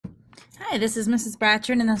Hi, this is Mrs.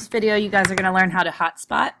 Bratcher. In this video, you guys are going to learn how to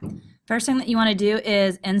hotspot. First thing that you want to do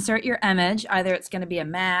is insert your image. Either it's going to be a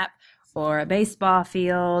map or a baseball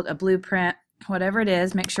field, a blueprint, whatever it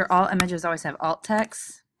is. Make sure all images always have alt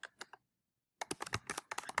text.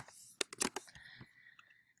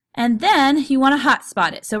 And then you want to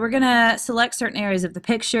hotspot it. So we're going to select certain areas of the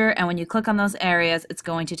picture, and when you click on those areas, it's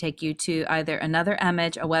going to take you to either another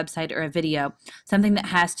image, a website, or a video, something that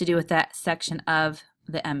has to do with that section of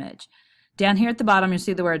the image. Down here at the bottom, you'll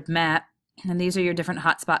see the word map, and these are your different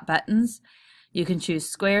hotspot buttons. You can choose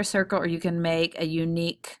square, circle, or you can make a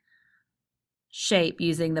unique shape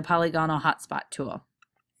using the polygonal hotspot tool.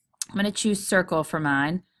 I'm going to choose circle for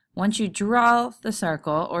mine. Once you draw the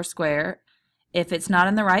circle or square, if it's not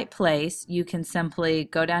in the right place, you can simply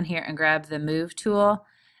go down here and grab the move tool,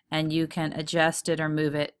 and you can adjust it or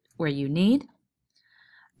move it where you need.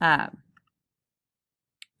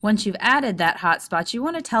 Once you've added that hotspot, you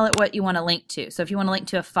want to tell it what you want to link to. So if you want to link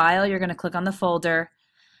to a file, you're going to click on the folder,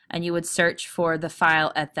 and you would search for the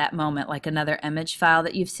file at that moment, like another image file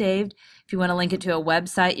that you've saved. If you want to link it to a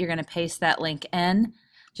website, you're going to paste that link in.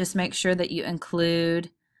 Just make sure that you include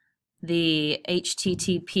the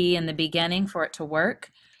HTTP in the beginning for it to work.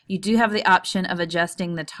 You do have the option of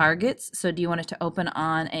adjusting the targets. So do you want it to open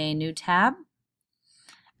on a new tab?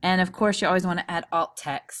 And of course, you always want to add alt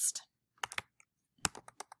text.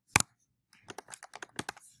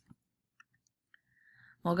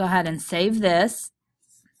 We'll go ahead and save this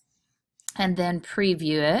and then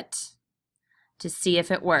preview it to see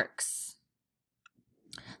if it works.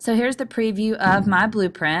 So here's the preview of my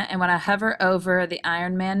blueprint, and when I hover over the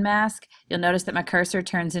Iron Man mask, you'll notice that my cursor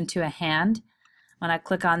turns into a hand. When I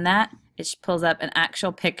click on that, it pulls up an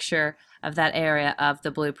actual picture of that area of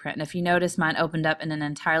the blueprint. And if you notice, mine opened up in an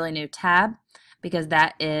entirely new tab because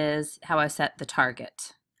that is how I set the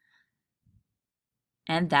target.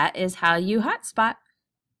 And that is how you hotspot.